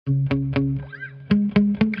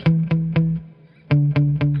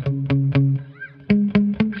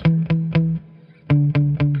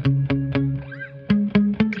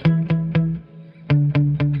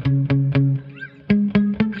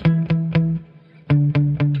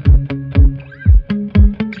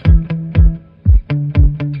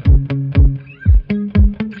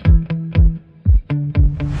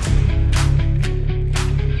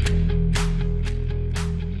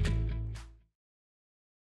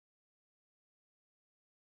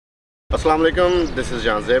Assalamu alaikum, this is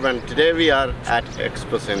Janzeb and today we are at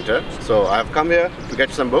Expo Center. So I have come here to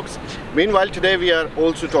get some books. Meanwhile, today we are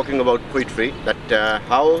also talking about poetry, that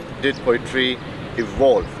how did poetry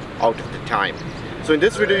evolve out of the time. So in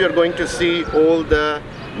this video you're going to see all the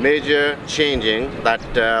major changing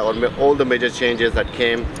that all the major changes that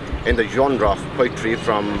came in the genre of poetry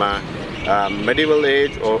from medieval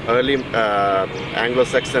age or early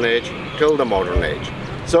Anglo-Saxon age till the modern age.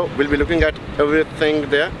 So we'll be looking at everything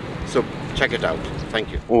there. So check it out.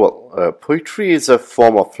 Thank you. Well, poetry is a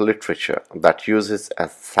form of literature that uses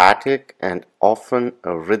aesthetic and often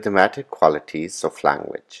rhythmic qualities of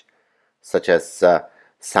language, such as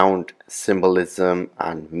sound, symbolism,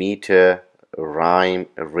 and meter, rhyme,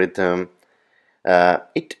 rhythm.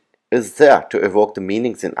 It is there to evoke the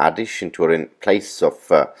meanings in addition to or in place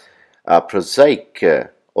of prosaic,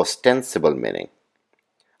 ostensible meaning.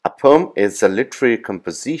 A poem is a literary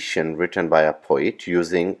composition written by a poet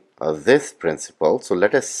using this principle. So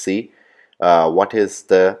let us see what is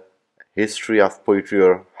the history of poetry,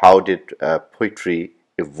 or how did poetry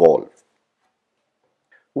evolve.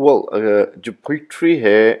 Well, जो poetry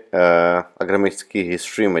है, अगर हम इसकी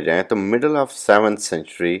history में जाएं तो middle of 7th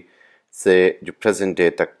century से जो present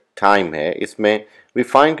day तक time है, इसमें we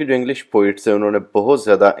find कि जो English poets हैं उन्होंने बहुत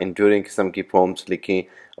ज़्यादा enduring किस्म की poems लिखी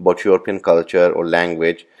about European culture और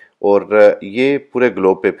language, और ये पूरे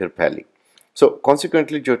globe पे फिर फैली. So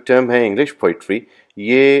consequently जो term है English poetry,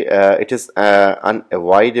 ये it is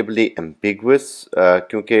unavoidably ambiguous,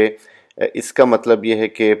 क्योंकि इसका मतलब ये है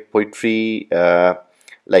कि poetry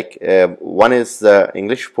like one is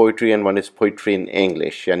English poetry and one is poetry in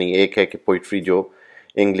English. यानी एक है कि poetry जो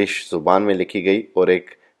English ज़ुबान में लिखी गई और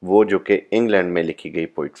एक वो जो कि England में लिखी गई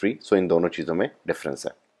poetry. So इन दोनों चीज़ों में difference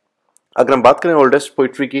है. अगर हम बात करें oldest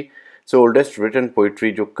poetry की, so oldest written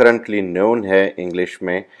poetry जो currently known है English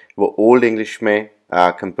में, वो Old English में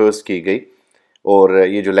compose की गई, और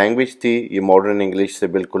ये जो language थी ये modern English से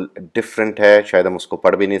बिल्कुल different है, शायद हम उसको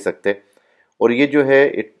पढ़ भी नहीं सकते. और ये जो है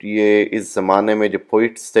ये इस ज़माने में जो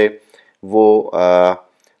poets थे वो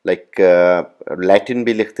like Latin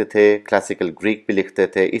भी लिखते थे, classical Greek भी लिखते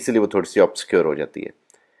थे, इसलिए वो थोड़ी सी obscure हो जाती है.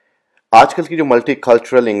 आजकल की जो मल्टी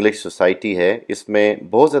कल्चरल इंग्लिश सोसाइटी है इसमें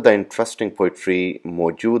बहुत ज़्यादा इंटरेस्टिंग पोइट्री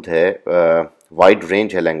मौजूद है, वाइड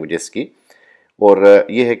रेंज है लैंग्वेजेस की, और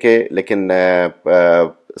ये है कि लेकिन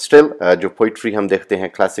स्टिल जो पोइट्री हम देखते हैं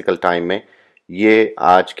क्लासिकल टाइम में, ये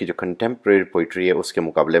आज की जो कंटेम्प्रेरी पोइट्री है उसके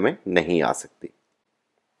मुकाबले में नहीं आ सकती.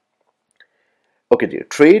 ओके जी,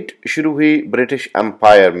 ट्रेड शुरू हुई ब्रिटिश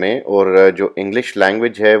एम्पायर में, और जो इंग्लिश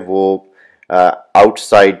लैंग्वेज है वो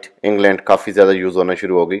आउटसाइड इंग्लैंड काफ़ी ज़्यादा यूज़ होना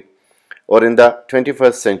शुरू हो गई, और इन द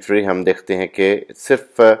 21st सेंचुरी हम देखते हैं कि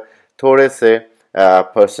सिर्फ थोड़े से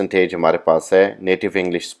परसेंटेज हमारे पास है नेटिव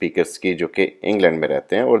इंग्लिश स्पीकर्स की जो कि इंग्लैंड में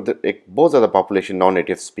रहते हैं, और एक बहुत ज़्यादा पॉपुलेशन नॉन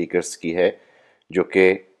नेटिव स्पीकर्स की है जो कि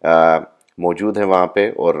मौजूद है वहाँ पे,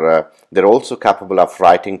 और देर also capable of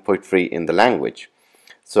writing poetry in the language.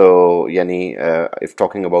 सो यानी if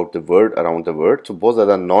talking about the world around the world, तो बहुत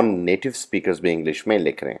ज़्यादा नॉन नेटिव स्पीकर्स भी इंग्लिश में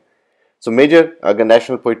लिख रहे हैं. सो मेजर अगर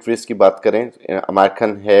नेशनल पोइट्रीज़ की बात करें,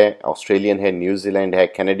 अमेरिकन है, ऑस्ट्रेलियन है, न्यूजीलैंड है,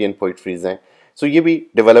 कैनेडियन पोइट्रीज़ हैं, सो ये भी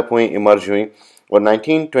डेवलप हुई, इमर्ज हुई, और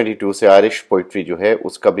 1922 से आयरिश पोइट्री जो है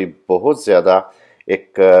उसका भी बहुत ज़्यादा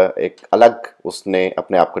एक अलग उसने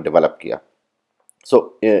अपने आप को डेवलप किया.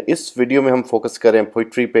 सो इस वीडियो में हम फोकस करें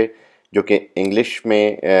पोइट्री पे जो कि इंग्लिश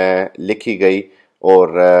में लिखी गई,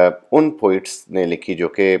 और उन पोइट्स ने लिखी जो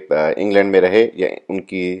कि इंग्लैंड में रहे या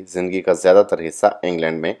उनकी ज़िंदगी का ज़्यादातर हिस्सा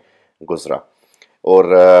इंग्लैंड में गुजरा.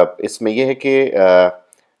 और इसमें यह है कि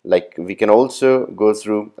like we can also go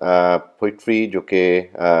through poetry जो कि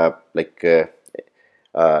लाइक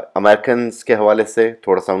अमेरिकन्स के हवाले से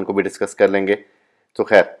थोड़ा सा उनको भी डिस्कस कर लेंगे. तो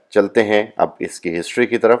खैर चलते हैं अब इसकी हिस्ट्री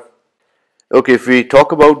की तरफ. Okay, if we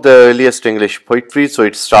talk about the earliest English poetry, so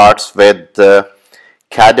it starts with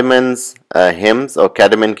कैडमन्स hymns, और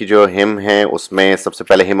कैडमन की जो हिम है उसमें सबसे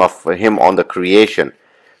पहले him on the creation.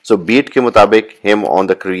 So beat के मुताबिक हिम ऑन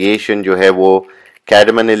द क्रिएशन जो है वो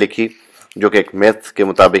कैडमन ने लिखी, जो कि एक मिथ के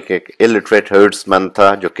मुताबिक एक इलिटरेट हर्ड्समैन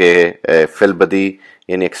था जो कि फिलबदी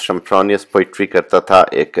यानी एक्सटेम्पोरानियस पोइट्री करता था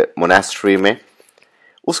एक मोनेस्ट्री में.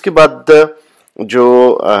 उसके बाद जो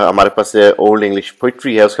हमारे पास ओल्ड इंग्लिश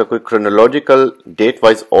पोइट्री है उसका कोई क्रोनोलॉजिकल डेट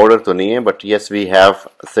वाइज ऑर्डर तो नहीं है, but yes we have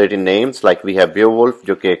certain names like we have Beowulf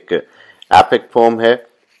जो कि एक एपिक पोम है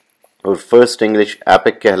और फर्स्ट इंग्लिश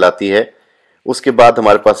एपिक कहलाती है। उसके बाद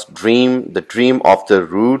हमारे पास the dream of the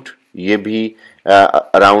root, ये भी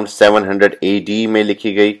अराउंड 700 AD में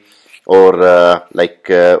लिखी गई।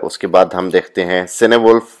 और उसके बाद हम देखते हैं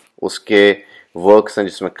सिनेवुल्फ, उसके वर्क्स हैं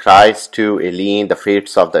जिसमें Christ to allene, the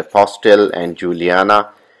fates of the apostle and Juliana,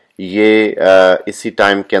 ये इसी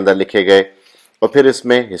टाइम के अंदर लिखे गए। और फिर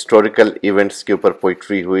इसमें हिस्टोरिकल इवेंट्स के ऊपर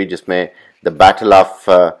पोइट्री हुई जिसमें द बैटल ऑफ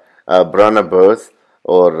ब्रनबर्थ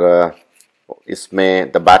और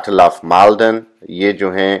इसमें द बैटल ऑफ माल्डन, ये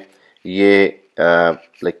जो हैं ये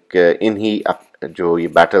इन्हीं जो ये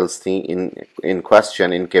बैटल्स थी इन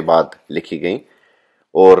क्वेश्चन इनके बाद लिखी गई।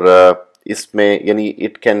 और इसमें यानी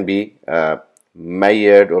इट कैन बी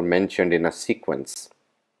measured और mentioned in a sequence.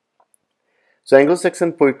 So Anglo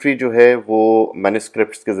Saxon poetry जो है वो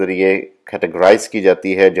मैन्युस्क्रिप्ट्स के ज़रिए कैटेगराइज की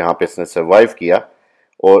जाती है जहाँ पे इसने सर्वाइव किया।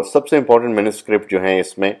 और सबसे इम्पोर्टेंट मैन्युस्क्रिप्ट जो हैं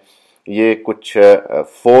इसमें ये कुछ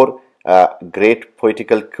 4 ग्रेट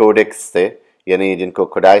पोइटिकल कोडेक्स थे, यानी जिनको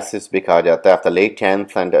कोडाइसिस भी कहा जाता है, after late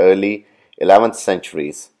 10th and early 11th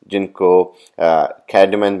centuries, जिनको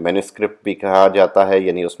कैडमन मैन्युस्क्रिप्ट भी कहा जाता है।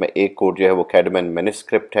 यानी उसमें एक कोड जो है वो कैडमन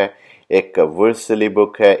मैन्युस्क्रिप्ट है, एक वर्सली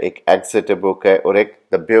बुक है, एक एक्सेटर बुक है और एक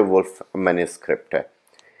द बेवुल्फ मैन्युस्क्रिप्ट है।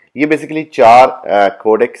 ये बेसिकली 4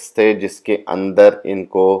 कोडेक्स थे जिसके अंदर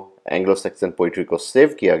इनको एंग्लो सैक्सन पोइट्री को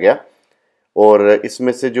सेव किया गया। और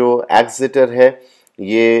इसमें से जो एक्सेटर है,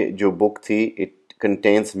 ये जो बुक थी, it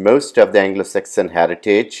contains most of the Anglo Saxon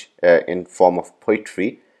heritage in form of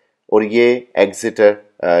poetry. और ये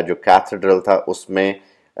एक्सेटर जो कैथेड्रल था उसमें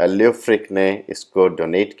लियोफ्रिक ने इसको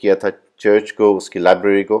डोनेट किया था चर्च को, उसकी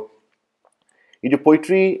लाइब्रेरी को। ये जो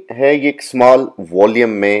पोइट्री है ये एक स्मॉल वॉल्यूम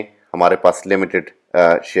में हमारे पास लिमिटेड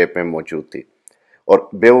शेप में मौजूद थी। और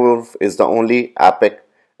Beowulf is the only epic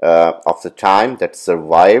of the time that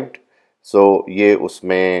survived. सो ये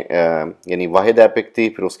उसमें यानी वाहिद एपिक थी।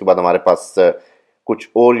 फिर उसके बाद हमारे पास कुछ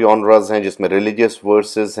और जॉनरास हैं जिसमें रिलीजियस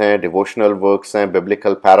वर्सेस हैं, डिवोशनल वर्क्स हैं,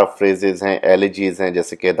 बिब्लिकल पैराफ्रेजेस हैं, एलिजीज हैं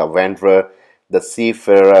जैसे कि द वेंडरर, द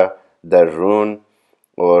सीफेरर, द रून।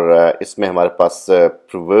 और इसमें हमारे पास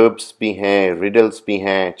प्रोवर्ब्स भी हैं, रिडल्स भी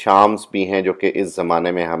हैं, चार्म्स भी हैं जो कि इस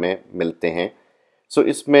ज़माने में हमें मिलते हैं। सो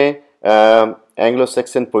इसमें एंग्लो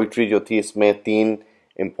सैक्सन पोइट्री जो थी इसमें 3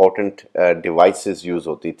 इम्पॉर्टेंट डिवाइसेस यूज़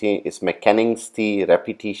होती थी। इसमें कैनिंग्स थी,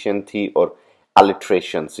 रेपिटिशन थी और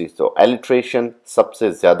अलिट्रेशन थी। तो अलिट्रेशन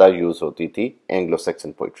सबसे ज़्यादा यूज़ होती थी एंग्लो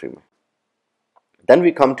सैक्सन पोइट्री में। Then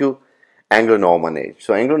we come to Anglo Norman as.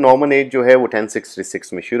 So Anglo Norman as जो है वो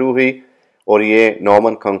 1066 में शुरू हुई और ये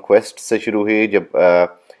नॉर्मन कॉन्क्वेस्ट से शुरू हुई जब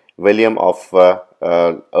विलियम ऑफ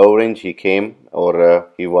ऑरेंज ही केम और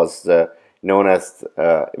he was known as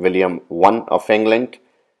William I of England.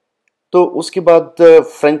 तो उसके बाद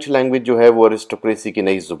फ्रेंच लैंग्वेज जो है वो अरिस्टोक्रेसी की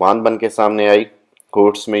नई ज़ुबान बन के सामने आई,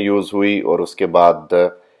 कोर्ट्स में यूज़ हुई। और उसके बाद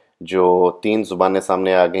जो 3 ज़ुबानें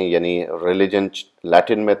सामने आ गई, यानी रिलीजन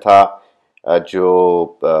लैटिन में था,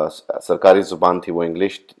 जो सरकारी ज़ुबान थी वो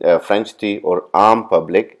इंग्लिश फ्रेंच थी और आम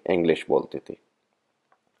पब्लिक इंग्लिश बोलती थी।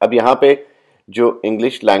 अब यहाँ पे जो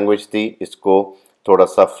इंग्लिश लैंग्वेज थी इसको थोड़ा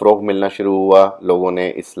सा फ़रोग़ मिलना शुरू हुआ, लोगों ने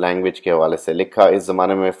इस लैंग्वेज के हवाले से लिखा। इस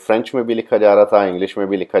ज़माने में फ़्रेंच में भी लिखा जा रहा था, इंग्लिश में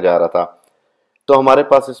भी लिखा जा रहा था। तो हमारे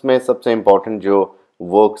पास इसमें सबसे इम्पॉर्टेंट जो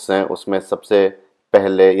वर्क्स हैं उसमें सबसे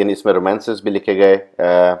पहले, यानी इसमें रोमांसेस भी लिखे गए,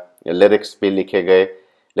 लिरिक्स भी लिखे गए,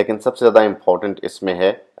 लेकिन सबसे ज़्यादा इम्पॉर्टेंट इसमें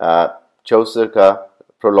है चौसर का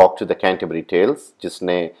prologue to the Canterbury tales,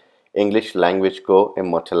 जिसने इंग्लिश लैंग्वेज को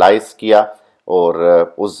इमोर्टलाइज किया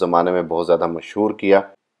और उस ज़माने में बहुत ज़्यादा मशहूर किया।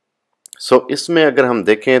 सो इसमें अगर हम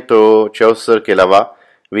देखें तो चौसर के अलावा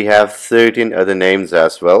we have 13 other names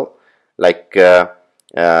as well, like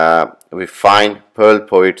we find Perl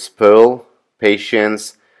poets Perl,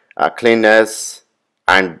 patience, cleanse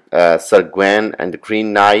and sir Gwen and the green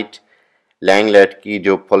night, लैंगलेट की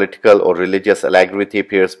जो पॉलिटिकल और रिलीजियस एलेगरी थी,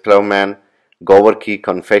 पियर्स प्लवमैन, गोवर की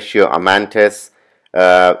कन्फेशियो अमांटेस,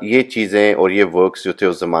 ये चीज़ें और ये वर्क्स जो थे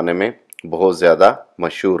उस ज़माने में बहुत ज़्यादा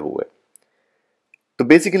मशहूर हुए। तो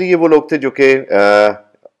बेसिकली ये वो लोग थे जो कि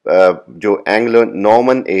जो एंग्लो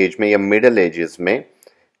नॉर्मन एज में या मिडल एजेस में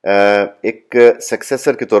एक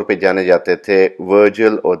सक्सेसर के तौर पे जाने जाते थे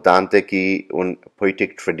वर्जिल और दांते की उन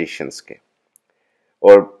पोइटिक ट्रेडिशंस के।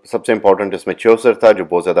 और सबसे इम्पोर्टेंट इसमें चौसर था जो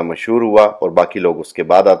बहुत ज़्यादा मशहूर हुआ और बाकी लोग उसके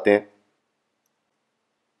बाद आते हैं।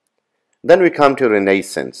 Then we come to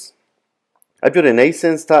renaissance. अब जो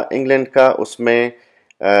रेनेसेंस था इंग्लैंड का, उसमें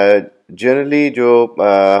जनरली जो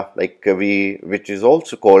like which is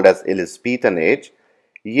also called as Elizabethan as,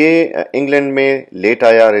 ये इंग्लैंड में लेट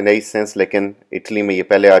आया रिनेसेंस, लेकिन इटली में ये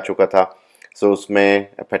पहले आ चुका था। सो उसमें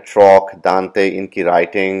पेट्रॉक, दांते, इनकी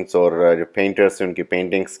राइटिंग्स और जो पेंटर्स हैं उनकी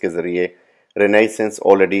पेंटिंग्स के ज़रिए रिनेसेंस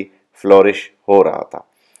ऑलरेडी फ्लोरिश हो रहा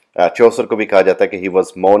था। चौसर को भी कहा जाता है कि he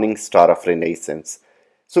was morning star of renaissance.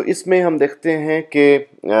 सो इसमें हम देखते हैं कि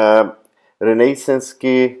रिनेसेंस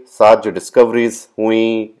के साथ जो डिस्कवरीज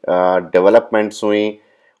हुई, डेवलपमेंट्स हुई,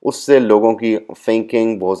 उससे लोगों की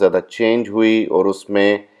थिंकिंग बहुत ज़्यादा चेंज हुई और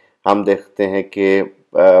उसमें हम देखते हैं कि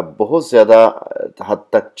बहुत ज़्यादा हद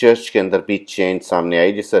तक चर्च के अंदर भी चेंज सामने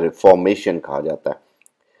आई, जिसे रिफॉर्मेशन कहा जाता है।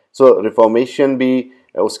 सो रिफॉर्मेशन भी,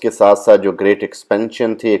 उसके साथ साथ जो ग्रेट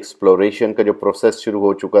एक्सपेंशन थी, एक्सप्लोरेशन का जो प्रोसेस शुरू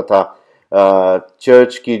हो चुका था,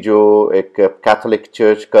 चर्च की जो एक कैथोलिक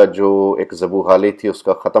चर्च का जो एक ज़बूहाली थी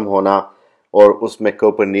उसका ख़त्म होना, और उसमें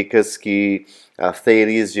कोपरनिकस की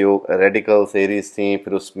थेरीज जो रेडिकल थेरीज थी,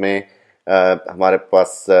 फिर उसमें हमारे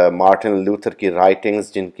पास मार्टिन लूथर की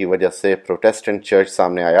राइटिंग्स जिनकी वजह से प्रोटेस्टेंट चर्च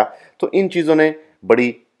सामने आया। तो इन चीज़ों ने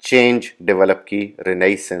बड़ी चेंज डेवलप की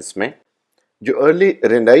रिनेसेंस में। जो अर्ली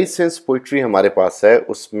रिनेसेंस पोइट्री हमारे पास है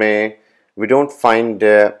उसमें we don't find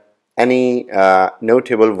any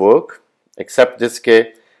notable work accept जिसके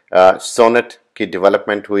सोनेट की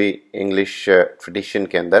डेवलपमेंट हुई इंग्लिश ट्रेडिशन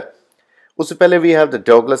के अंदर। उससे पहले we have the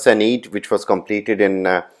Douglas and eat which was completed in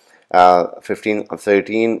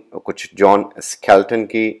 1513। कुछ जॉन स्केल्टन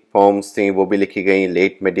की पोम्स थी, वो भी लिखी गई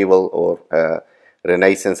लेट मेडिवल और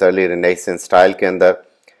रिनेसेंस, अर्ली रिनेसेंस स्टाइल के अंदर।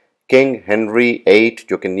 किंग हेनरी VIII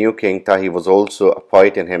जो कि न्यू किंग था, he was also a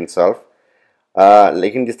poet in himself.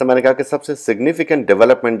 लेकिन जिस तरह मैंने कहा कि सबसे सिग्निफिकेंट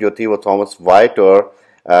डेवलपमेंट जो थी वो थॉमस वाइट और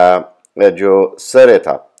जो सरे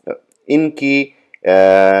था, इनकी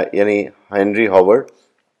यानी हेनरी हॉवर्ड,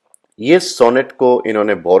 ये सोनेट को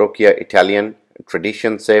इन्होंने बोरो किया इटालियन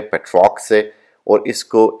ट्रेडिशन से, पेट्रॉक से, और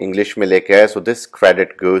इसको इंग्लिश में लेके आए। So this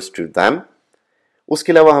credit goes to them.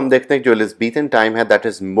 उसके अलावा हम देखते हैं जो एलिज़ाबेथन टाइम है that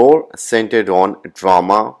is more centred on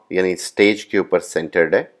drama, यानी स्टेज के ऊपर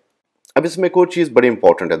सेंटर्ड है। अब इसमें एक और चीज़ बड़ी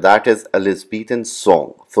इंपॉर्टेंट है, that is Elizabethan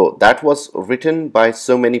song. So that was written by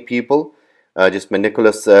so many people, जिसमें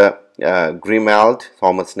निकोलस ग्रीमेल्ट,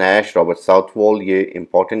 थॉमस नैश, रॉबर्ट साउथवॉल, ये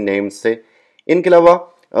इंपॉर्टेंट नेम्स थे। इनके अलावा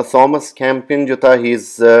थॉमस कैम्पियन जो था, he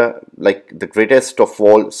is like the greatest of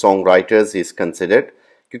all song writers, he is considered,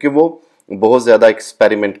 क्योंकि वो बहुत ज़्यादा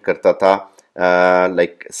एक्सपेरिमेंट करता था,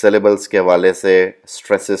 लाइक सिलेबल्स के हवाले से,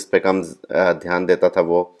 स्ट्रेसेस पे कम ध्यान देता था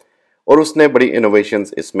वो, और उसने बड़ी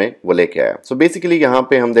इनोवेशंस इसमें वो लेके आया। सो बेसिकली यहाँ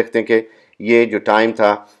पे हम देखते हैं कि ये जो टाइम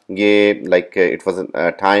था, ये like it was a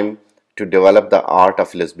time to develop the art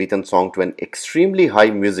of Elizabethan song to an extremely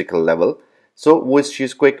high musical level. सो वो इस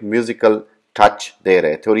चीज़ को एक म्यूजिकल टच दे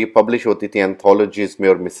रहे थे, और ये पब्लिश होती थी एंथोलॉजीज में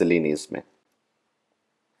और मिसलिनीज में।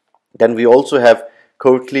 Then we also have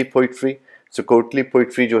courtly poetry. So courtly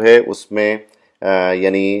poetry जो है उसमें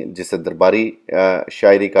यानी जिसे दरबारी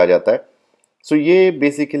शायरी कहा जाता है। सो ये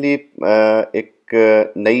बेसिकली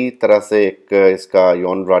एक नई तरह से एक इसका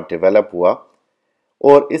जॉनरा डेवलप हुआ,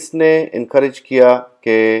 और इसने इनकरेज किया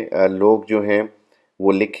कि लोग जो हैं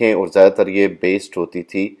वो लिखें, और ज़्यादातर ये बेस्ड होती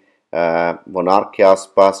थी मोनार्क के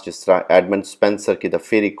आसपास, जिस तरह एडमंड स्पेंसर की द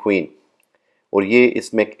फेरी क्वीन, और ये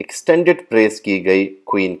इसमें एक एक्सटेंडेड प्रेस की गई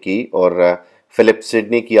क्वीन की, और फिलिप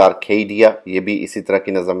सिडनी की आर्केडिया, ये भी इसी तरह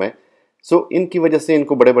की नज़म है। सो इनकी वजह से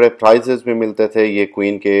इनको बड़े बड़े प्राइजेस भी मिलते थे, ये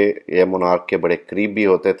क्वीन के या मोनार्क के बड़े करीब भी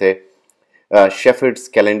होते थे। शेफर्ड्स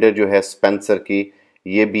कैलेंडर जो है स्पेंसर की,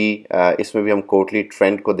 ये भी इसमें भी हम कोर्टली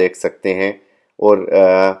ट्रेंड को देख सकते हैं, और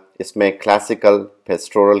इसमें क्लासिकल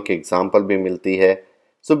पेस्टोरल की एग्जांपल भी मिलती है।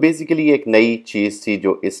 सो बेसिकली ये एक नई चीज़ थी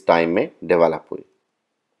जो इस टाइम में डेवलप हुई।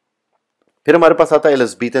 फिर हमारे पास आता है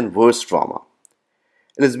Elizabethan verse drama.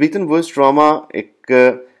 Elizabethan verse drama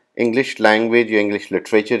एक इंग्लिश लैंग्वेज या इंग्लिश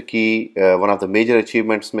लिटरेचर की one of the major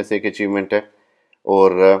achievements में से एक अचीवमेंट है,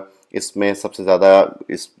 और इसमें सबसे ज़्यादा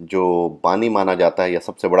इस जो बानी माना जाता है या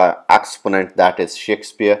सबसे बड़ा exponent that is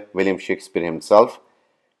Shakespeare, William Shakespeare himself,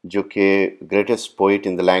 जो कि greatest poet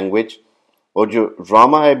in the language. और जो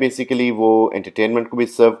ड्रामा है बेसिकली वो एंटरटेनमेंट को भी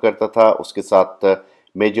सर्व करता था, उसके साथ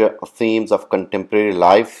major themes of contemporary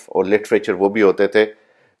life और लिटरेचर वो भी होते थे।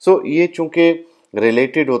 सो ये चूँकि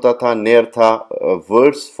रिलेटेड होता था, नियर था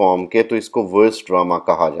वर्स फॉर्म के, तो इसको वर्स ड्रामा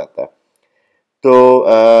कहा जाता है। तो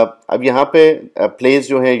अब यहाँ पे प्लेस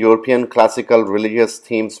जो हैं यूरोपियन क्लासिकल रिलीजियस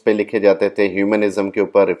थीम्स पे लिखे जाते थे, ह्यूमनिज्म के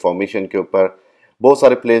ऊपर, रिफॉर्मेशन के ऊपर। बहुत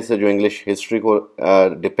सारे प्लेस है जो इंग्लिश हिस्ट्री को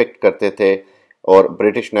डिपिक्ट करते थे, और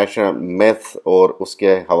ब्रिटिश नेशनल मिथ और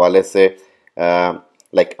उसके हवाले से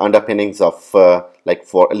like underpinnings of like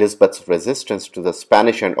for Elizabeth's resistance to the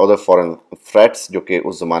Spanish and other foreign threats जो कि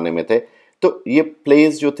उस ज़माने में थे। तो ये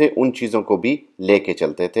प्लेस जो थे उन चीज़ों को भी लेके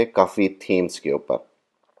चलते थे काफ़ी थीम्स के ऊपर।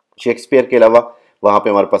 शेक्सपियर के अलावा वहाँ पे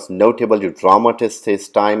हमारे पास नोटेबल जो ड्रामाटिस्ट थे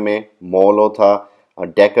इस टाइम में, मॉलो था,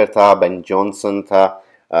 डेकर था, बेन जॉनसन था,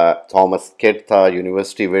 थॉमस किड था,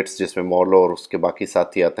 यूनिवर्सिटी विट्स जिसमें मॉलो और उसके बाकी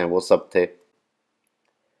साथी आते हैं वो सब थे।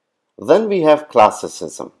 Then we have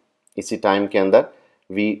classicism. इसी टाइम के अंदर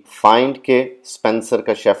वी फाइंड के स्पेंसर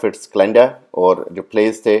का शेफर्ड्स कैलेंडर और जो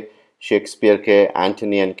प्लेस थे शेक्सपियर के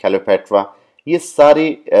एंटनी एंड कैलोपेट्रा, ये सारी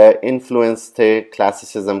इन्फ्लुएंस थे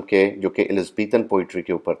क्लासिसिज्म के जो कि एलिज़ाबेथन पोइट्री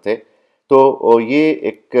के ऊपर थे। तो ये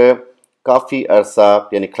एक काफ़ी अरसा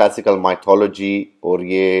यानी क्लासिकल माइथोलॉजी और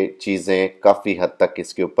ये चीज़ें काफ़ी हद तक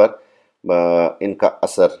इसके ऊपर इनका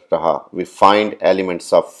असर रहा। We find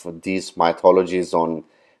elements of these mythologies on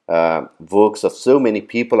works of so many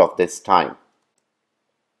people of this time.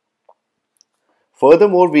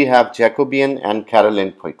 Furthermore, we have Jacobean and Caroline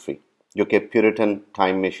poetry, जो कि Puritan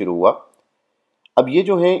time में शुरू हुआ। अब ये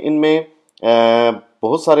जो हैं इनमें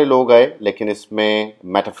बहुत सारे लोग आए, लेकिन इसमें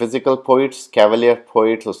मेटाफिजिकल पोइट्स, कैवलियर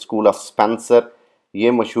पोइट्स और स्कूल ऑफ स्पेंसर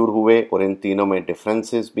ये मशहूर हुए और इन तीनों में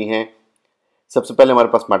डिफरेंसेस भी हैं। सबसे पहले हमारे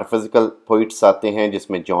पास मेटाफिजिकल पोइट्स आते हैं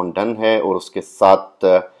जिसमें जॉन डन है और उसके साथ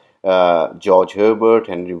George Herbert,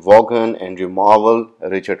 Henry Vaughan, Andrew Marvel,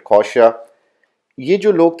 Richard कॉशा। ये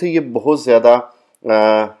जो लोग थे ये बहुत ज़्यादा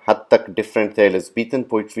हद तक डिफरेंट थे एलिज़ाबेथन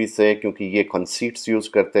पोइट्री से, क्योंकि ये कंसीट्स यूज़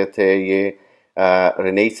करते थे, ये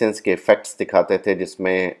रेनेसेंस के इफ़ेक्ट्स दिखाते थे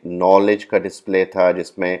जिसमें नॉलेज का डिस्प्ले था,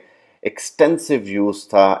 जिसमें एक्सटेंसिव यूज़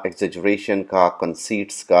था एग्जेजरेशन का,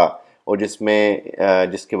 कंसीट्स का, और जिसमें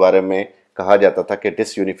जिसके बारे में कहा जाता था कि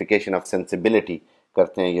डिसयूनिफिकेशन ऑफ सेंसिबिलिटी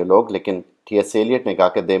करते हैं ये लोग, लेकिन टी.एस. एलियट ने कहा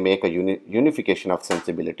कि they make a unification of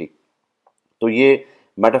sensibility. तो ये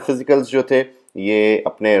मेटाफिजिकल्स जो थे ये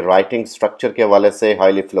अपने राइटिंग स्ट्रक्चर के हवाले से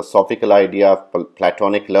highly philosophical idea,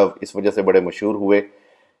 platonic love, इस वजह से बड़े मशहूर हुए।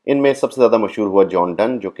 इनमें सबसे ज़्यादा मशहूर हुआ जॉन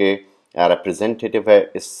डन जो कि रिप्रेजेंटेटिव है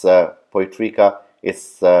इस पोइट्री का,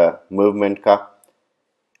 इस मूवमेंट का।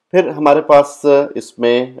 फिर हमारे पास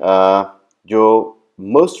इसमें जो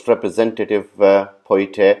मोस्ट रिप्रेजेंटेटिव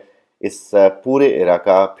पोइट है इस पूरे एरा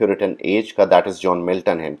का, प्यूरिटन एज का, that is John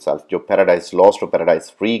Milton himself, जो पैराडाइज लॉस्ट और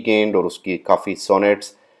पैराडाइज रीगेन्ड और उसकी काफ़ी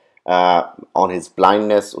सोनेट्स ऑन हिज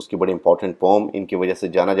ब्लाइंडनेस, उसकी बड़ी इंपॉर्टेंट पोम इनकी वजह से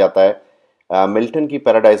जाना जाता है। मिल्टन की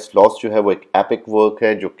पैराडाइज लॉस्ट जो है वो एक एपिक वर्क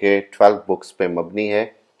है जो कि 12 बुक्स पे मबनी है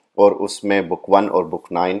और उसमें बुक 1 और बुक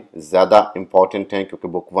 9 ज़्यादा इंपॉर्टेंट हैं, क्योंकि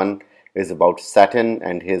book 1 is about Saturn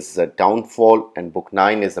and his downfall, and book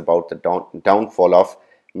 9 is about the downfall of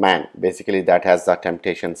man. Basically that has the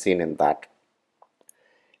temptation scene in that.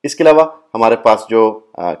 इसके अलावा हमारे पास जो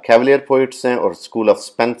कैवलियर पोइट्स हैं और स्कूल ऑफ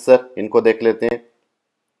स्पेंसर, इनको देख लेते हैं।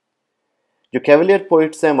 जो कैवलियर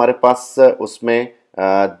पोइट्स हैं हमारे पास उसमें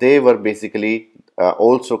दे were basically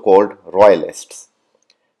also called रॉयलिस्ट्स।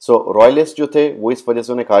 So royalist जो थे वो इस वजह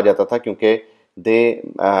से उन्हें कहा जाता था क्योंकि दे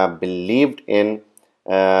बिलीव्ड इन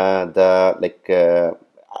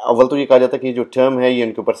अव्वल तो ये कहा जाता है कि जो टर्म है ये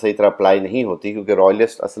इनके ऊपर सही तरह अप्लाई नहीं होती, क्योंकि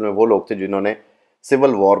रॉयलिस्ट असल में वो लोग थे जिन्होंने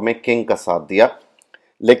सिविल वॉर में किंग का साथ दिया,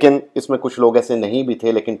 लेकिन इसमें कुछ लोग ऐसे नहीं भी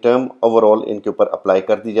थे, लेकिन टर्म ओवरऑल इनके ऊपर अप्लाई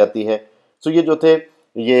कर दी जाती है। सो ये जो थे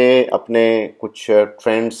ये अपने कुछ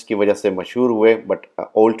ट्रेंड्स की वजह से मशहूर हुए, but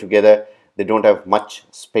all together they don't have much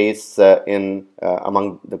space in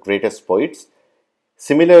among the greatest poets.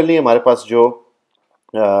 Similarly हमारे पास जो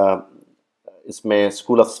इसमें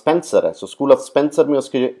स्कूल ऑफ स्पेंसर है, सो स्कूल ऑफ स्पेंसर में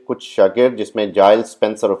उसके कुछ शागिर्द जिसमें जाइल्स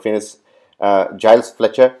स्पेंसर और जाइल्स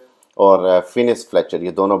फ्लेचर और फिनिस फ्लेचर,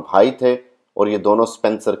 ये दोनों भाई थे और ये दोनों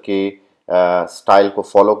स्पेंसर के स्टाइल को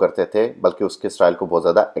फॉलो करते थे, बल्कि उसके स्टाइल को बहुत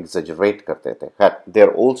ज़्यादा एग्जेजरेट करते थे। खैर they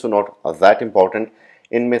are also not that important,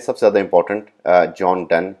 इनमें सबसे ज़्यादा इम्पॉर्टेंट जॉन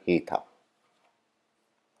डन ही था।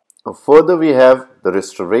 Further we have the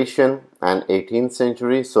restoration and 18th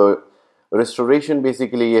century. So restoration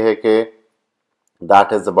basically ये है कि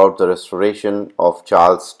that is about the restoration of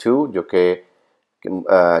Charles II, जो कि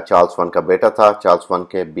चार्ल्स वन का बेटा था। चार्ल्स वन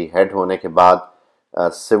के बीहेड होने के बाद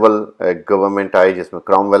सिविल गवर्नमेंट आई जिसमें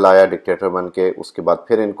क्रामवेल आया डिक्टेटर बन के, उसके बाद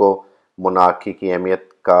फिर इनको मोनार्की की अहमियत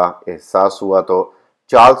का एहसास हुआ तो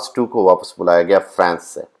चार्ल्स II को वापस बुलाया गया फ्रांस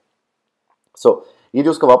से। सो ये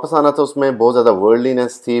जो उसका वापस आना था उसमें बहुत ज़्यादा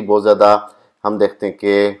वर्ल्डलीनेस थी, बहुत ज़्यादा हम देखते हैं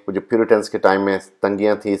कि वो जो प्यूरिटन्स के टाइम में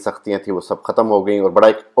तंगियाँ थी, सख्तियाँ थी, वो सब ख़त्म हो गई और बड़ा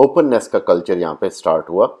एक ओपननेस का कल्चर यहाँ पे स्टार्ट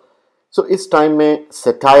हुआ। सो इस टाइम में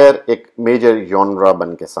सेटायर एक मेजर जॉनरा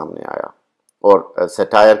बन के सामने आया और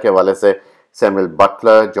सेटायर के हवाले से Samuel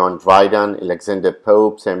Butler, John Dryden, Alexander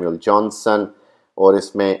pope, Samuel Johnson और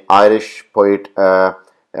इसमें आयरिश पोइट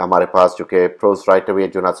हमारे पास जो कि प्रोज राइटर भी है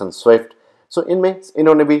जोनाथन स्विफ्ट। सो इनमें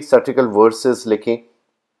इन्होंने भी सैटिरिकल वर्सेस लिखी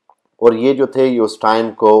और ये जो थे ये उस टाइम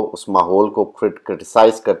को, उस माहौल को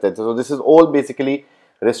क्रिटिसाइज करते थे। So this is all basically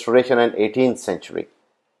restoration and 18th century.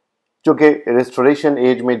 चूँकि रिस्टोरेशन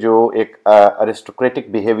एज में जो एक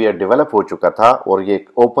अरिस्टोक्रेटिक बिहेवियर डेवलप हो चुका था और ये एक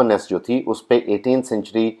ओपननेस जो थी उस पे 18th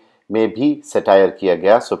सेंचुरी में भी सटायर किया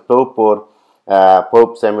गया. सो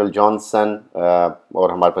पोप सैमुअल जॉनसन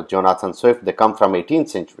और हमारे पास Jonathan Swift, they come from 18th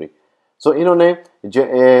century. सो इन्होंने जो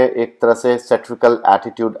एक तरह से सैटिरिकल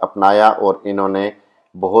एटीट्यूड अपनाया और इन्होंने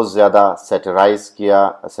बहुत ज़्यादा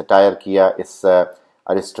सटायर किया इस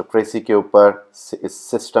अरिस्टोक्रेसी के ऊपर, इस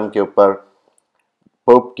सिस्टम के ऊपर.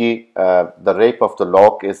 पोप की the rape of the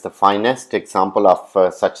Lok is the finest example of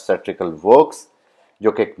such सैटिरिकल works,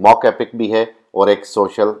 जो कि एक मॉक एपिक भी है और एक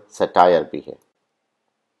सोशल सटायर भी है.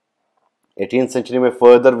 18th सेंचुरी में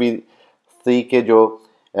फर्दर भी थी कि जो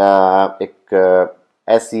एक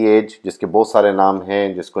ऐसी एज जिसके बहुत सारे नाम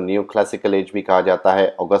हैं, जिसको न्यू क्लासिकल एज भी कहा जाता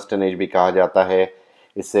है, ऑगस्टन एज भी कहा जाता है,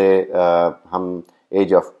 इसे हम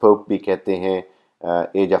एज ऑफ पोप भी कहते हैं,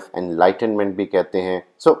 एज ऑफ एनलाइटनमेंट भी कहते हैं.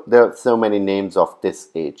 So there are so many names of this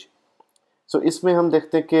as. सो इसमें हम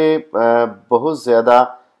देखते हैं कि बहुत ज़्यादा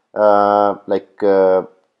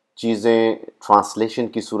चीज़ें ट्रांसलेशन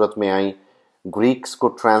की सूरत में आई. ग्रीक्स को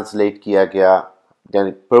ट्रांसलेट किया गया,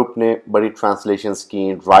 यानी पोप ने बड़ी ट्रांसलेशंस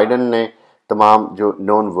की. ड्राइडन ने तमाम जो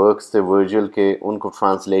नॉन वर्क्स थे वर्जिल के उनको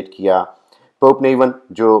ट्रांसलेट किया. पोप ने इवन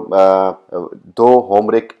जो दो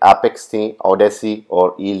होमरिक एपिक्स थी, ओडेसी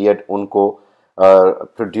और इलियड, उनको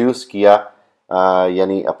प्रोड्यूस किया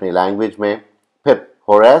यानी अपनी लैंग्वेज में. फिर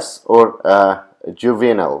होरेस और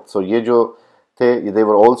जुवेनल, सो ये जो थे दे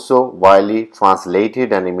were also widely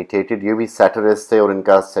translated and imitated. ये भी सैटिरिस्ट थे और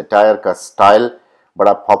इनका सटायर का स्टाइल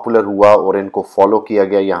बड़ा पॉपुलर हुआ और इनको फॉलो किया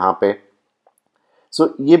गया यहाँ पे. सो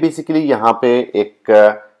ये बेसिकली यहाँ पे एक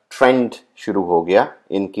ट्रेंड शुरू हो गया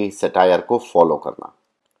इनकी सटायर को फॉलो करना.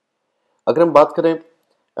 अगर हम बात करें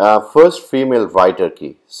फर्स्ट फीमेल राइटर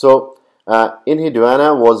की, सो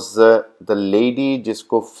इनहिडुआना वाज द लेडी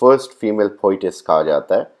जिसको फर्स्ट फीमेल पोइटेस कहा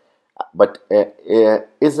जाता है. But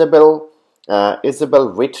Isabel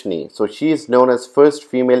Whitney, so she is known as first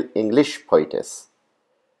female English poetess.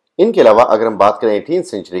 इनके अलावा अगर हम बात करें 18th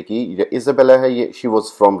सेंचुरी की, जो इज़ाबेला है ये शी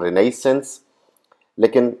वाज फ्रॉम रिनेसेंस,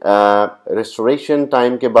 लेकिन रिस्टोरेशन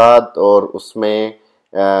टाइम के बाद और उसमें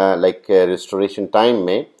रिस्टोरेशन टाइम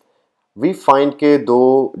में वी फाइंड के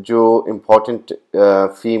दो जो इम्पोर्टेंट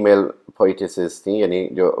फीमेल पोइटेसेस थी, यानी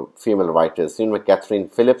जो फीमेल राइटर्स थी, उनमें कैथरीन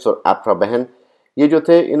फिलिप्स और एप्रा बहन. ये जो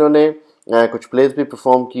थे इन्होंने कुछ प्लेस भी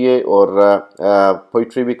परफॉर्म किए और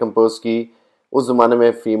पोइट्री भी कंपोज की. उस ज़माने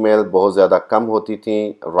में फ़ीमेल बहुत ज़्यादा कम होती थी,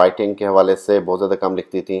 राइटिंग के हवाले से बहुत ज़्यादा कम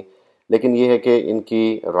लिखती थी. लेकिन ये है कि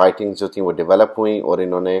इनकी राइटिंग्स जो थी वो डेवलप हुई और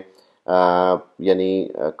इन्होंने यानी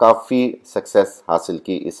काफ़ी सक्सेस हासिल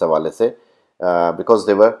की इस हवाले से, because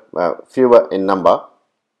they were fewer in number.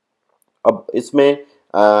 अब इसमें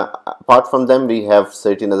apart from them we have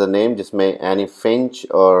certain other name, जिसमें एनी फिंच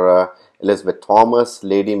और Elizabeth Thomas,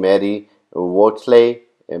 lady Mary वॉटले,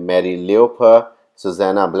 Mary लियोपर,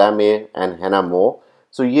 सुज़ैना ब्लैमेयर and हैना मोर.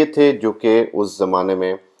 सो ये थे जो कि उस ज़माने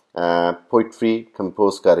में पोइट्री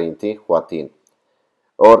कंपोज कर रही थी ख्वातीन,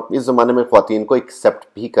 और इस ज़माने में ख्वातीन को एक्सेप्ट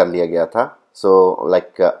भी कर लिया गया था. So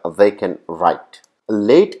like they can write.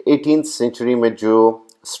 Late 18th century में जो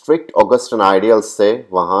स्ट्रिक्ट ऑगस्टन आइडियल्स थे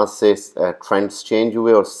वहाँ से ट्रेंड्स चेंज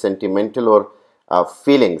हुए और सेंटिमेंटल और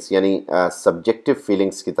फीलिंग्स यानी सब्जेक्टिव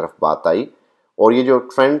फीलिंग्स की तरफ बात आई. और ये जो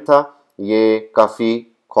ट्रेंड था ये काफ़ी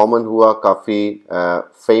कॉमन हुआ, काफ़ी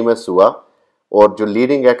फेमस हुआ. और जो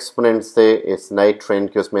लीडिंग एक्सपोनेंट्स थे इस नए ट्रेंड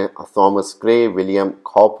के, उसमें Thomas Gray, William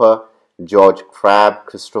copper, George crab,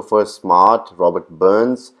 Christopher smart, Robert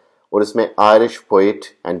Burns, और इसमें Irish poet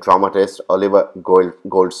and dramatist Oliver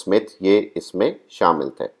Goldsmith ये इसमें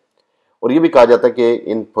शामिल थे. और ये भी कहा जाता है कि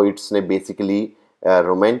इन पोइट्स ने बेसिकली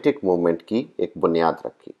रोमांटिक मूवमेंट की एक बुनियाद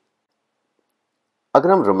रखी.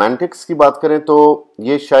 अगर हम रोमांटिक्स की बात करें तो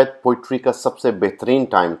ये शायद पोइट्री का सबसे बेहतरीन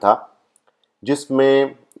टाइम था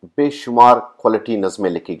जिसमें बेशुमार क्वालिटी नज़में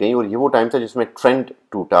लिखी गई. और ये वो टाइम था जिसमें ट्रेंड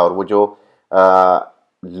टूटा और वो जो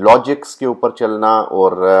लॉजिक्स के ऊपर चलना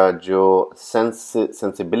और जो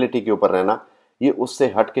सेंसिबिलिटी के ऊपर रहना, ये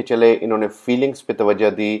उससे हट के चले. इन्होंने फीलिंग्स पे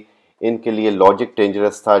तवज्जो दी. इनके लिए लॉजिक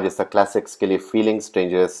डेंजरस था जैसा क्लासिक्स के लिए फीलिंग्स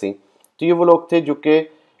डेंजरस थी. तो ये वो लोग थे जो कि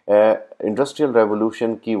इंडस्ट्रियल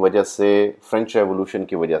रेवोल्यूशन की वजह से, फ्रेंच रेवोल्यूशन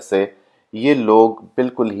की वजह से ये लोग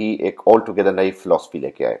बिल्कुल ही एक ऑल टुगेदर नई फ़िलासफ़ी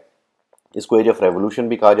लेके आए. इसको एज ऑफ रेवोल्यूशन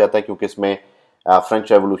भी कहा जाता है क्योंकि इसमें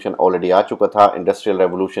फ्रेंच रेवोल्यूशन ऑलरेडी आ चुका था, इंडस्ट्रियल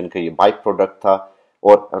रेवोल्यूशन का ये बाइक प्रोडक्ट था.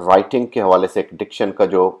 और राइटिंग के हवाले से एक डिक्शन का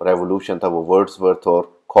जो रेवोल्यूशन था वो वर्ड्सवर्थ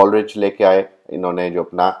और कॉलरिज लेके आए. इन्होंने जो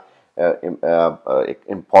अपना एक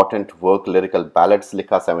इम्पॉर्टेंट वर्क लिरिकल बैलेड्स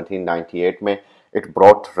लिखा 1798 में. It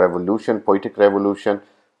brought revolution, poetic revolution.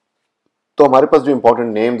 तो हमारे पास जो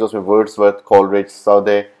इम्पोर्टेंट नेम्स उसमें वर्ड्सवर्थ, कॉलरिज,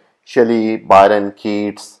 साउदे, शेली, बायरन,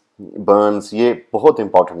 कीट्स, बर्न्स, ये बहुत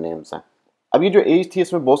इंपॉर्टेंट नेम्स हैं। अब ये जो एज थी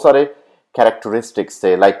इसमें बहुत सारे कैरेक्टरिस्टिक्स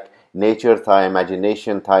थे, लाइक नेचर था,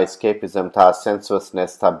 इमेजिनेशन था, एस्केपिज्म था,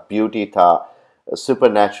 सेंसुअसनेस था, ब्यूटी था,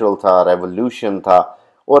 सुपर नेचुरल था, रेवोल्यूशन था,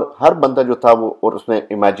 और हर बंदा जो था वो, और उसमें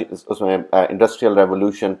industrial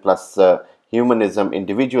revolution plus humanism,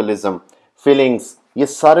 individualism, feelings, ये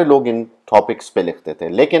सारे लोग इन टॉपिक्स पे लिखते थे।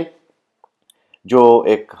 लेकिन जो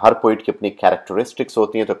एक हर पोइट की अपनी कैरेक्टरिस्टिक्स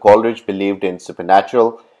होती हैं, तो Coleridge believed in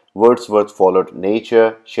supernatural, Wordsworth followed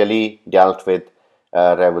nature, Shelley dealt with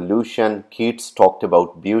revolution, Keats talked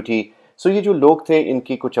about beauty. सो ये जो लोग थे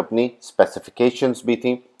इनकी कुछ अपनी स्पेसिफिकेशंस भी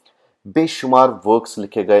थी। बेशुमार वर्क्स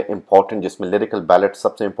लिखे गए इंपॉर्टेंट, जिसमें लिरिकल बैलेट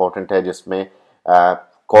सबसे इंपॉर्टेंट है, जिसमें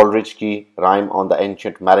कॉलरिज की rhyme on the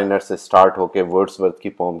ancient mariner से स्टार्ट होकर वर्ड्सवर्थ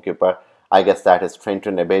की पोम के ऊपर, I guess that is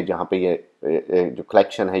Trenton एबे, जहाँ पे ये जो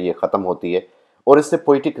कलेक्शन है ये ख़त्म होती है। और इससे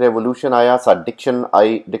पोइटिक रेवोल्यूशन आया, सा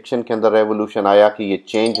डिक्शन के अंदर रेवोल्यूशन आया कि ये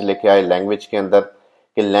चेंज लेके आए लैंग्वेज के अंदर,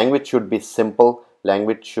 कि language should be simple,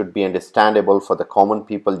 language should be understandable for the common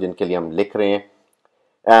people जिनके लिए हम लिख रहे हैं।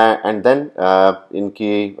 एंड देन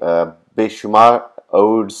इनकी बेशुमार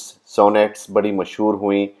ओड्स, सोनेट्स बड़ी मशहूर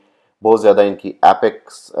हुई, बहुत ज़्यादा इनकी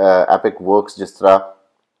एपिक वर्क्स, जिस तरह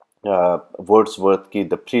वर्ड्सवर्थ की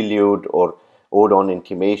द प्रील्यूड और ओड ऑन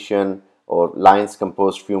इंटीमेशन और lines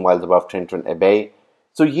composed few miles above Trenton एबे।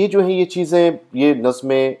 सो ये जो है ये चीज़ें, ये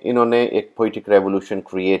नज़में इन्होंने एक पोइटिक रेवोल्यूशन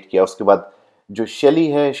क्रिएट किया। उसके बाद जो शेली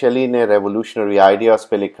है, शेली ने रेवोल्यूशनरी आइडियाज़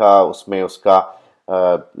पे लिखा, उसमें उसका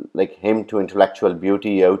like hymn to intellectual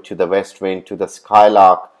beauty, out to the west wind, to the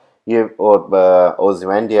skylark, ये और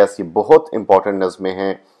ओज़िमेंडियस, ये बहुत इंपॉर्टेंट नज़में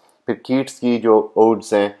हैं। फिर कीट्स की जो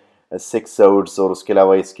ओड्स हैं, 6 ओड्स, और उसके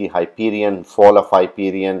अलावा इसकी हाइपीरियन, फॉल ऑफ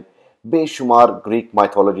हाइपीरियन, बेशुमार ग्रीक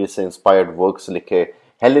माइथोलॉजी से इंस्पायर्ड वर्क्स लिखे।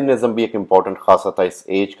 हेलेनिज्म भी एक इंपॉर्टेंट खासा था इस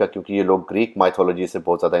एज का, क्योंकि ये लोग ग्रीक माइथोलॉजी से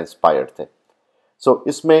बहुत ज़्यादा इंस्पायर्ड थे। सो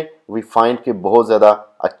इसमें वी फाइंड कि बहुत ज़्यादा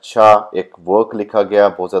अच्छा एक वर्क लिखा गया,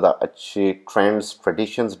 बहुत ज़्यादा अच्छे ट्रेंड्स,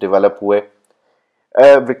 ट्रेडिशंस डेवलप हुए।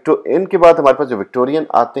 इनके बाद हमारे पास जो विक्टोरियन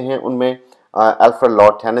आते हैं, उनमें Alfred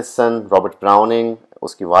Lord Tennyson, Robert browning,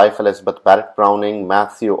 उसकी wife Elizabeth Barrett browning,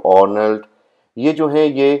 Matthew Arnold, ये जो हैं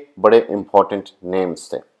ये बड़े इंपॉर्टेंट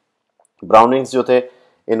नेम्स थे। ब्राउनिंग्स जो थे,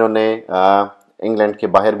 इन्होंने इंग्लैंड के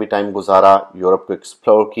बाहर भी टाइम गुजारा, यूरोप को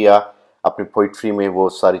एक्सप्लोर किया, अपनी पोइट्री में वो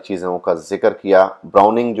सारी चीज़ों का जिक्र किया।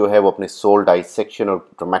 ब्राउनिंग जो है वो अपने सोल डाइसेक्शन और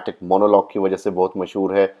ड्रामेटिक मोनोलॉग की वजह से बहुत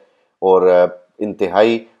मशहूर है, और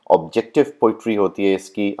इंतहाई ऑब्जेक्टिव पोइट्री होती है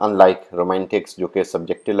इसकी, अनलाइक रोमांटिक्स जो कि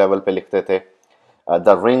सब्जेक्टिव लेवल पे लिखते थे।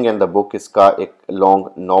 The ring and the book इसका एक लॉन्ग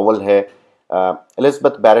नावल है।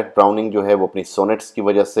 एलिजाबेथ बैरेट ब्राउनिंग जो है वो अपनी सोनेट्स की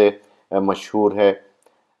वजह से मशहूर है।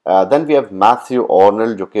 Then we have Matthew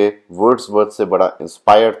Arnold, जो कि वर्ड्सवर्थ से बड़ा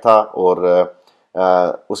इंस्पायर्ड था, और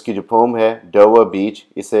उसकी जो पोम है डोवर बीच,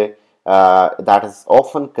 इसे that is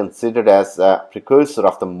often considered as precursor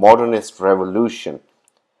of the modernist revolution.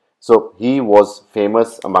 So he was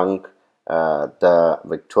famous among the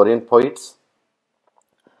Victorian poets.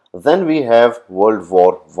 Then we have world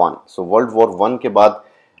war one. So world war one के बाद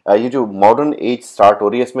ये जो मॉडर्न एज स्टार्ट हो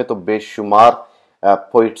रही है, इसमें तो बेशुमार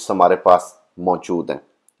पोइट्स हमारे पास मौजूद हैं।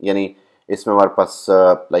 यानी इसमें हमारे पास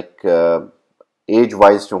लाइक एज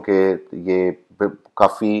वाइज, चूँकि ये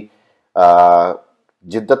काफ़ी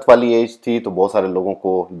जिद्दत वाली एज थी, तो बहुत सारे लोगों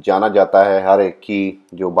को जाना जाता है, हर एक की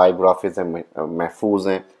जो बायोग्राफीज हैं महफूज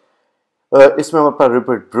हैं। इसमें हमारे पास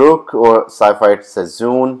रूपर्ट ब्रूक और साइफाइड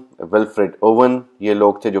सेजून, विल्फ्रेड ओवन, ये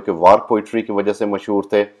लोग थे जो कि वार पोइट्री की वजह से मशहूर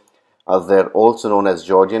थे। There also known as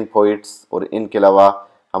Georgian poets. और इनके अलावा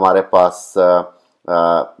हमारे पास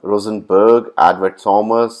Rosenberg, Edward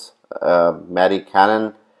Thomas, Mary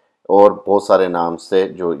cannon, और बहुत सारे नाम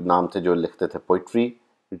थे जो लिखते थे पोइट्री।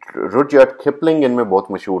 रुडयार्ड किपलिंग इनमें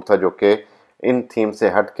बहुत मशहूर था, जो कि इन थीम से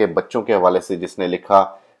हट के बच्चों के हवाले से जिसने लिखा,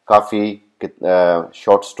 काफ़ी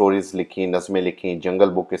शॉर्ट स्टोरीज लिखी, नज़में लिखी। जंगल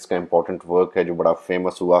बुक इसका इंपॉर्टेंट वर्क है जो बड़ा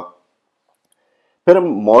फेमस हुआ। फिर हम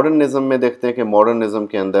मॉडर्निज्म में देखते हैं कि मॉडर्निज्म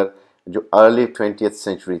के अंदर जो अर्ली 20th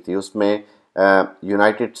सेंचुरी थी, उसमें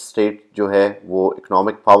यूनाइटेड स्टेट जो है वो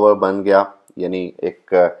इकोनॉमिक पावर बन गया, यानी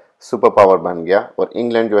एक सुपर पावर बन गया, और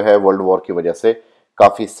इंग्लैंड जो है वर्ल्ड वॉर की वजह से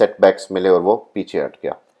काफ़ी सेटबैक्स मिले और वो पीछे हट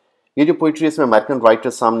गया। ये जो पोइट्री इसमें अमेरिकन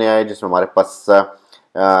राइटर्स सामने आए, जिसमें हमारे पास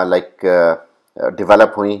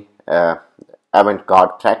डेवलप हुई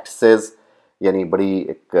एवेंट-गार्ड प्रैक्टिसेस, यानी बड़ी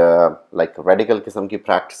एक लाइक रेडिकल किस्म की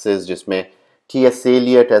प्रैक्टिसेस, जिसमें टी.एस.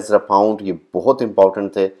 एलियट, एज़रा पाउंड, ये बहुत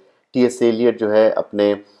इंपॉर्टेंट थे। टी.एस. एलियट जो है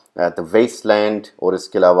अपने द वेस्टलैंड, और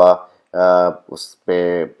इसके अलावा उस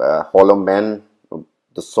पर hollow man,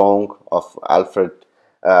 the song of Alfred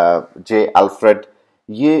J Alfred,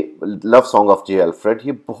 ये love song of J Alfred,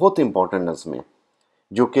 ये बहुत इंपॉर्टेंट नज़में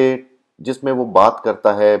जो कि जिसमें वो बात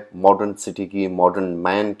करता है मॉडर्न सिटी की, मॉडर्न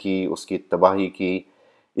मैन की, उसकी तबाही की।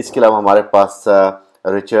 इसके अलावा हमारे पास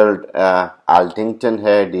रिचर्ड एल्डिंगटन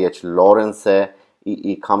है, D.H. लॉरेंस है,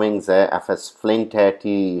 E.E. कमिंग्स है, F.S. फ्लिंट है, T.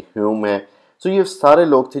 ह्यूम है। सो ये सारे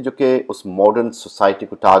लोग थे जो कि उस मॉडर्न सोसाइटी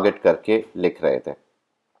को टारगेट करके लिख रहे थे।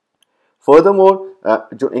 फर्दरमोर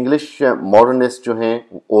जो इंग्लिश मॉडर्निस्ट जो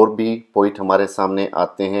हैं और भी पोइट हमारे सामने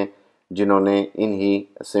आते हैं जिन्होंने इन्हीं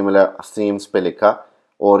सिमिलर थीम्स पे लिखा,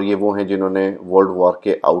 और ये वो हैं जिन्होंने वर्ल्ड वॉर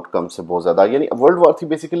के आउटकम से बहुत ज़्यादा, यानी वर्ल्ड वॉर थी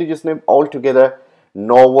बेसिकली जिसने all together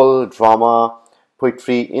novel, drama,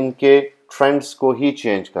 poetry, इनके ट्रेंड्स को ही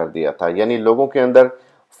चेंज कर दिया था। यानी लोगों के अंदर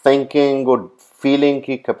थिंकिंग और फीलिंग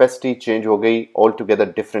की कैपेसिटी चेंज हो गई, ऑल टुगेदर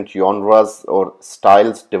डिफरेंट जॉनरास और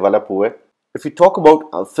स्टाइल्स डेवलप हुए। If you talk about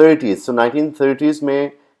 30s, so 1930s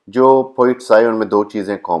में जो पोइट्स आए उनमें दो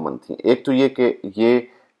चीज़ें कॉमन थी। एक तो ये कि ये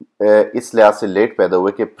इस लिहाज से लेट पैदा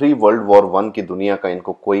हुए कि प्री वर्ल्ड वॉर 1 की दुनिया का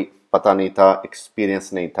इनको कोई पता नहीं था, एक्सपीरियंस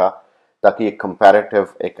नहीं था, ताकि एक कंपैरेटिव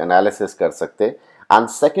एक एनालिसिस कर सकते। एंड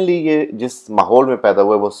सेकेंडली ये जिस माहौल में पैदा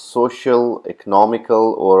हुए वो सोशल,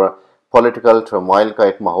 इकोनॉमिकल और पॉलिटिकल टर्मोइल का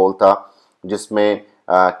एक माहौल था, जिसमें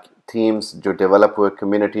थीम्स जो डेवलप हुए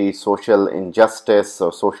कम्युनिटी, सोशल इनजस्टिस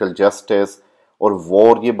और सोशल जस्टिस और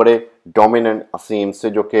वॉर, ये बड़े डोमिनेंट थीम्स थे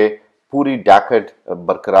जो कि पूरी डेकेड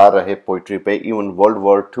बरकरार रहे पोइट्री पे। इवन वर्ल्ड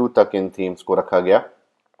वॉर 2 तक इन थीम्स को रखा गया।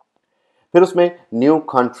 फिर उसमें न्यू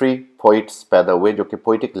कंट्री पोइट्स पैदा हुए जो कि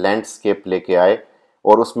पोइटिक लैंडस्केप लेके आए,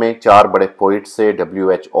 और उसमें 4 बड़े पोइट्स थे,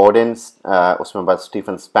 W.H. ऑडेंस, उसमें बाद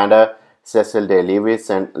Stephen Spender, Cecil day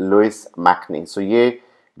Levi's and Louis मैकनी। सो ये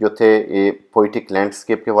जो थे ये पोइटिक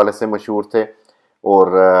लैंडस्केप के हवाले से मशहूर थे।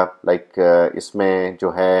 और इसमें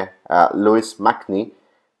जो है लुइस मैकनी,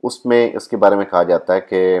 उसमें इसके बारे में कहा जाता है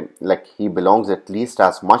कि he belongs at least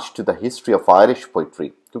as much to the history of Irish poetry,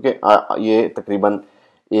 क्योंकि ये तकरीबन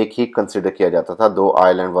एक ही कंसिडर किया जाता था, दो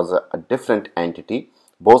Ireland was a different entity.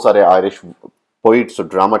 बहुत सारे आयरिश पोइट्स और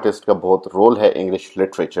ड्रामाटिस्ट का बहुत रोल है इंग्लिश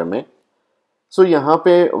लिटरेचर में। सो यहाँ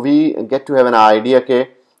पे we get to have an idea के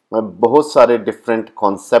बहुत सारे डिफरेंट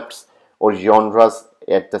कॉन्सेप्ट्स और genres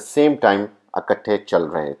at the same time इकट्ठे चल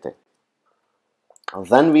रहे थे।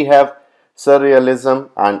 Then we have सररियलिज्म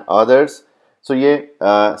and others. सो ये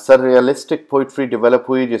सररियलिस्टिक पोइट्री डेवलप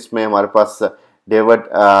हुई जिसमें हमारे पास डेविड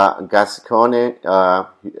गैस्कॉने,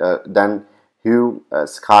 देन ह्यू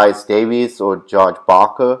स्काइस डेविस और जॉर्ज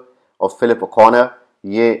बाकर और फिलिप ओकॉनर,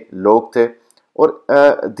 ये लोग थे। और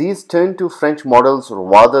these turn to French models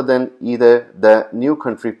rather than either the new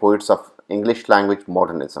country poets of English language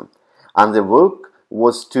modernism, and their work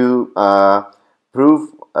was to prove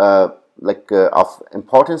of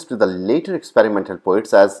importance to the later experimental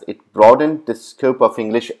poets as it broadened the scope of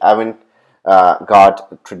English avant-garde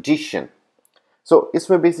tradition. So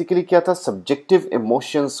इसमें basically क्या था, subjective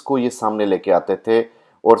emotions को ये सामने लेके आते थे,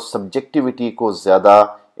 और सब्जेक्टिविटी को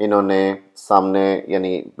ज़्यादा इन्होंने सामने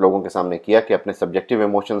यानी लोगों के सामने किया कि अपने सब्जेक्टिव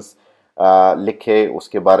इमोशंस लिखे,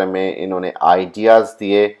 उसके बारे में इन्होंने आइडियाज़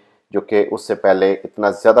दिए जो कि उससे पहले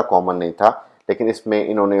इतना ज़्यादा कॉमन नहीं था, लेकिन इसमें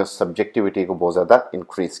इन्होंने उस सब्जेक्टिविटी को बहुत ज़्यादा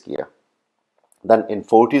इंक्रीज़ किया। Then in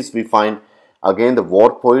 40s we find again the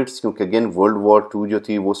war poets, क्योंकि अगेन वर्ल्ड वॉर 2 जो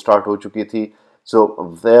थी वो स्टार्ट हो चुकी थी। So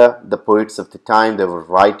there the poets of the time they were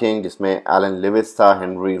writing, जिसमें एलन लिविस था,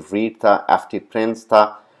 हेनरी रीड था, F.T. प्रिंस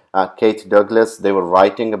था, Kate Douglas, they were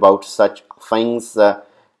writing about such things,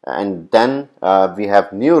 and then we have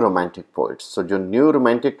new romantic poets. So जो new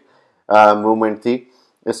romantic movement थी,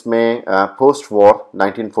 इसमें post war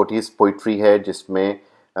 1940s poetry है, जिसमें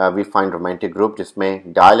we find romantic group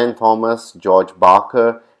जिसमें Dylan Thomas, George Barker,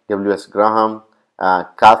 W.S. Graham,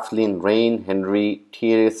 Kathleen Rain, Henry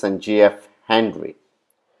Thieris and J.F. Henry.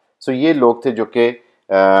 So ये लोग थे जो कि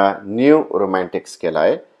new romantics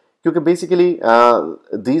कहलाए, क्योंकि basically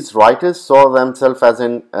these writers saw themselves as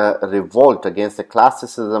in revolt against the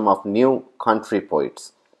classicism of new country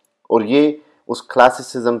poets, और ये उस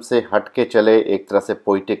classicism से हट के चले, एक तरह से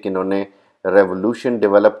पोइटिक इन्होंने revolution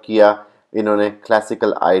डेवलप किया, इन्होंने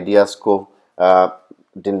क्लासिकल आइडियाज़ को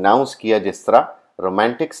डिनाउंस किया जिस तरह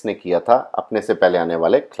रोमांटिक्स ने किया था अपने से पहले आने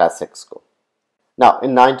वाले क्लासिक्स को। Now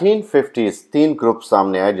in 1950s 3 ग्रुप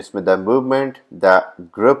सामने आए, जिसमें द मूवमेंट, द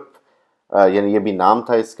ग्रुप यानी ये भी नाम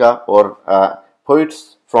था इसका, और पोइट्स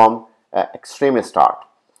फ्रॉम एक्सट्रीमिस्ट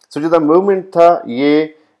आर्ट। सो जो द मूवमेंट था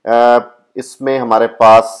ये इसमें हमारे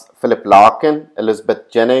पास Philip Larkin,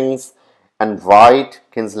 Elizabeth Jennings and white,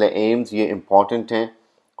 किंसले AIIMS, ये इम्पॉर्टेंट हैं,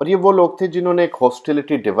 और ये वो लोग थे जिन्होंने एक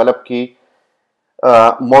हॉस्टिलिटी डेवलप की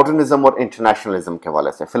मॉडर्निज्म और इंटरनेशनलिज्म के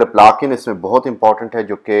हवाले से। फिलिप लार्किन इसमें बहुत इंपॉर्टेंट है,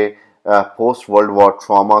 जो कि पोस्ट वर्ल्ड वॉर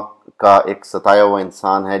ट्रॉमा का एक सताया हुआ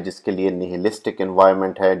इंसान है, जिसके लिए निहिलिस्टिक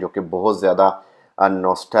एनवायरनमेंट है, जो कि बहुत ज़्यादा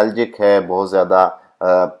नॉस्टैल्जिक है, बहुत ज़्यादा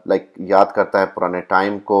लाइक याद करता है पुराने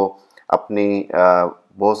टाइम को, अपनी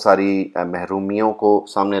बहुत सारी महरूमियों को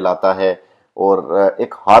सामने लाता है, और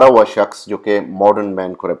एक हारा हुआ शख्स जो कि मॉडर्न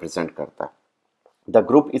मैन को रिप्रेजेंट करता है। द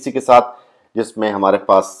ग्रुप इसी के साथ जिसमें हमारे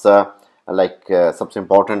पास सबसे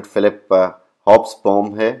इम्पोर्टेंट फिलिप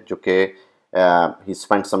हॉब्सबॉम है, जो कि he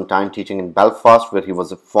spent some time teaching in Belfast, where he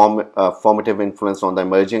was a formative influence on the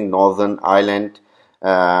emerging Northern Ireland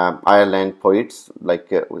poets,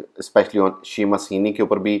 especially on Seamus Heaney के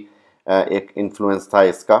ऊपर भी एक इन्फ्लुएंस था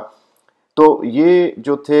इसका। तो ये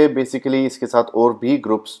जो थे बेसिकली इसके साथ और भी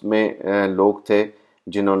ग्रुप्स में लोग थे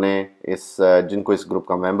जिनको इस ग्रुप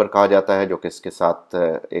का मेंबर कहा जाता है, जो कि इसके साथ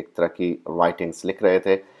एक तरह की राइटिंग्स लिख रहे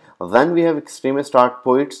थे। Then we have extremist art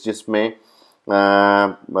poets, जिसमें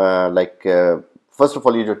फर्स्ट ऑफ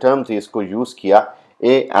ऑल ये जो टर्म थी इसको यूज़ किया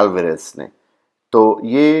ए एल्वारेज ने। तो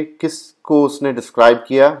ये किसको उसने डिस्क्राइब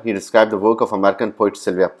किया? ही describe the work of American poet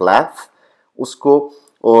Sylvia Plath उसको,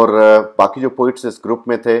 और बाकी जो पोइट्स इस ग्रुप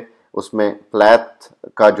में थे उसमें प्लैथ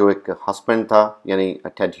का जो एक हस्बैंड था यानी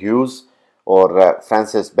टेड ह्यूज, और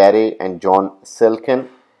Francis Baire and John silken,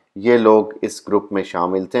 ये लोग इस ग्रुप में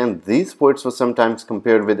शामिल थे। And these poets were sometimes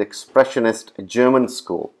compared with expressionist German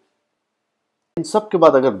school. इन सब के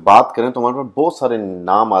बाद अगर बात करें तो हमारे पास बहुत सारे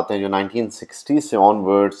नाम आते हैं जो 1960 से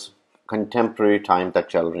ऑनवर्ड्स कंटेम्प्रेरी टाइम तक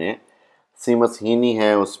चल रहे हैं। सीमस हीनी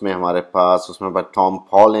है उसमें हमारे पास, उसमें टॉम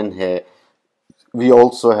पॉलिन है, we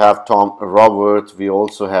also have Tom Robert, we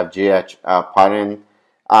also have J.H. Pyron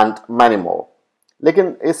and many more.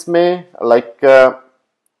 लेकिन इसमें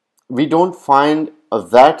we don't find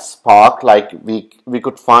that spark like we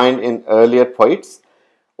could find in earlier poets.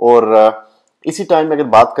 और इसी टाइम में अगर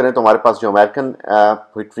बात करें तो हमारे पास जो अमेरिकन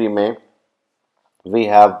पोइट्री में वी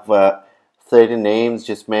हैव 30 नेम्स,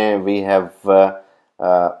 जिसमें we have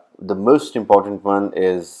the most important one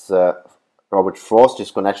is Robert Frost,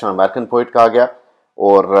 जिसको नेशनल अमेरिकन पोइट कहा गया,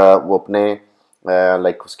 और वो अपने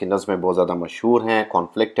उसकी नज़में बहुत ज़्यादा मशहूर हैं।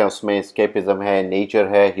 कॉन्फ्लिक्ट है उसमें, एस्केपिज्म है, नेचर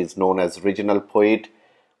है, he is known as regional poet.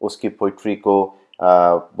 उसकी पोइट्री को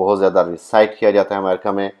बहुत ज़्यादा रिसाइट किया जाता है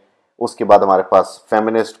अमेरिका में। उसके बाद हमारे पास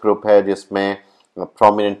फेमिनिस्ट ग्रुप है जिसमें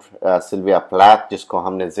प्रोमिनेंट सिल्विया प्लैथ, जिसको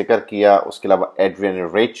हमने जिक्र किया, उसके अलावा एड्रियन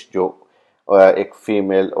रिच जो एक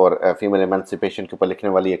फीमेल और फीमेल एमेंसिपेशन के ऊपर लिखने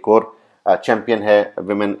वाली एक और चैम्पियन है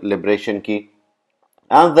विमेन लिबरेशन की।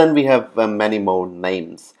 And then we have many more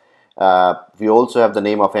names. We also have the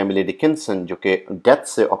name of Emily Dickinson, जो कि डेथ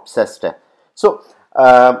से ऑब्सेस्ड है। सो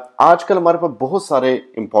आजकल हमारे पास बहुत सारे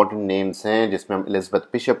इंपॉर्टेंट नेम्स हैं, जिसमें हम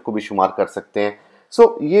एलिजाबेथ बिशप को भी शुमार कर सकते हैं। So,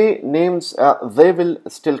 ये names, they will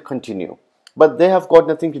still continue, but they have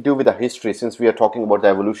got nothing to do with the history, since we are talking about the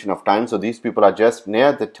evolution of time. So, these people are just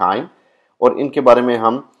near the time, और इनके बारे में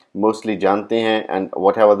हम mostly जानते हैं, and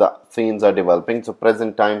whatever the themes are developing. So,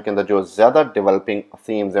 present time के अंदर जो ज़्यादा developing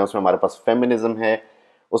themes हैं, उसमें हमारे पास feminism है,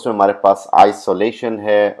 उसमें हमारे पास isolation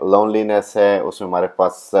है, loneliness है, उसमें हमारे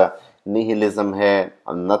पास nihilism है,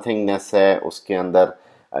 nothingness है, उसके अंदर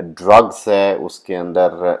ड्रग्स है, उसके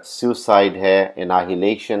अंदर सुसाइड है,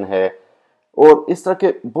 एनाहिलेशन है, और इस तरह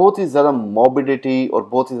के बहुत ही ज़्यादा मॉर्बिडिटी और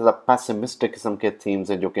बहुत ही ज़्यादा पैसिमिस्टिक किस्म के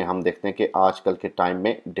थीम्स हैं जो कि हम देखते हैं कि आजकल के टाइम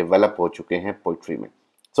में डेवलप हो चुके हैं पोइट्री में।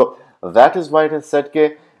 So that is why it is said के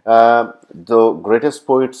जो ग्रेटेस्ट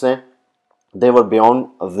पोइट्स हैं दे वर बियॉन्ड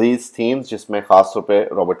दीज थीम्स, जिसमें ख़ास तौर पे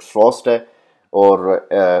रॉबर्ट फ्रॉस्ट है, और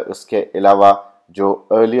उसके अलावा जो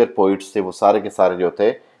अर्लियर पोइट्स थे वो सारे के सारे जो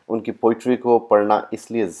थे उनकी पोइट्री को पढ़ना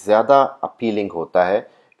इसलिए ज़्यादा अपीलिंग होता है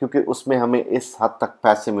क्योंकि उसमें हमें इस हद तक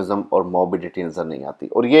पैसिमिज्म और मॉर्बिडिटी नज़र नहीं आती।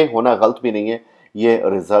 और ये होना गलत भी नहीं है, ये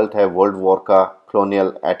रिज़ल्ट है वर्ल्ड वॉर का,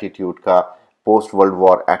 कॉलोनियल एटीट्यूड का, पोस्ट वर्ल्ड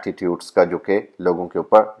वॉर एटीट्यूड्स का, जो कि लोगों के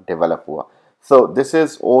ऊपर डेवलप हुआ। So this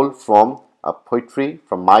is all from poetry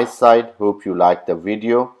from my side. Hope you like the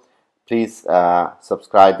video. Please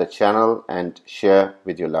subscribe the channel and share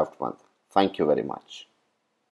with your loved one. Thank you very much.